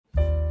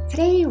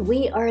Today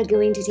we are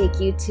going to take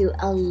you to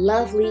a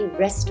lovely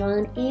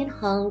restaurant in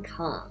Hong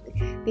Kong.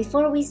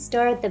 Before we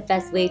start, the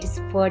best way to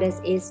support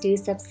us is to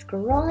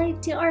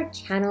subscribe to our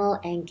channel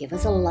and give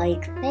us a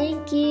like.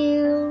 Thank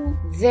you!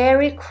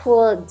 Very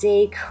cool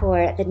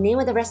decor. The name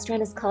of the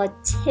restaurant is called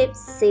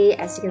Tipsy,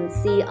 as you can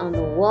see on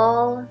the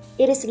wall.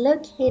 It is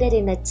located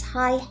in the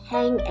Tai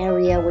Hang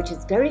area, which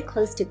is very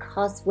close to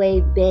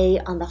Causeway Bay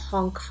on the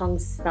Hong Kong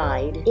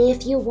side.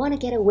 If you want to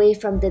get away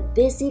from the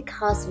busy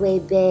Causeway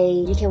Bay,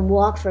 you can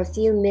walk for a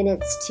few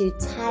minutes to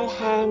Tai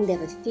Hang. They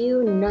have a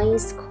few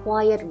nice,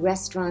 quiet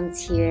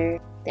restaurants here.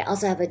 They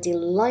also have a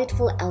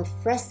delightful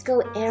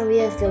alfresco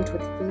area filled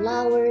with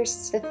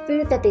flowers. The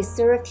food that they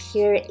serve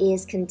here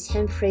is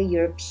contemporary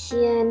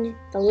European.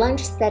 The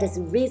lunch set is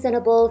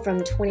reasonable,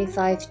 from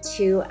 $25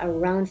 to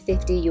around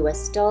 $50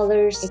 US.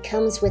 It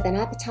comes with an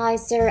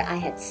appetizer. I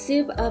had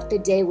soup of the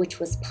day, which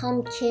was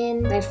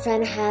pumpkin. My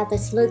friend had the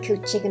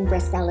slow-cooked chicken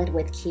breast salad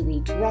with kiwi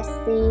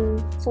dressing.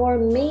 For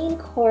main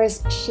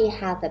course, she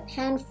had the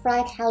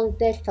pan-fried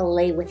halibut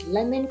fillet with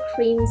lemon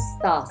cream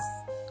sauce.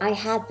 I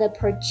had the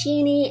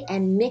porcini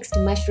and mixed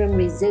mushroom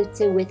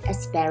risotto with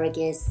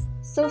asparagus.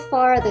 So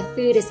far, the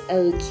food is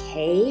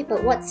okay,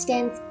 but what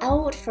stands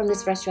out from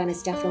this restaurant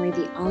is definitely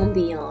the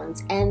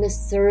ambiance and the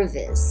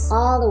service.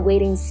 All the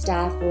waiting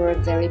staff were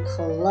very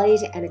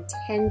polite and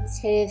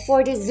attentive.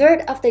 For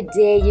dessert of the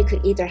day, you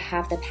could either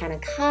have the panna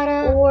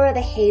cotta or the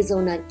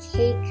hazelnut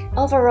cake.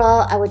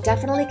 Overall, I would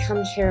definitely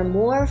come here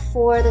more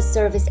for the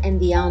service and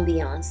the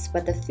ambiance,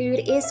 but the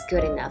food is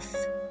good enough.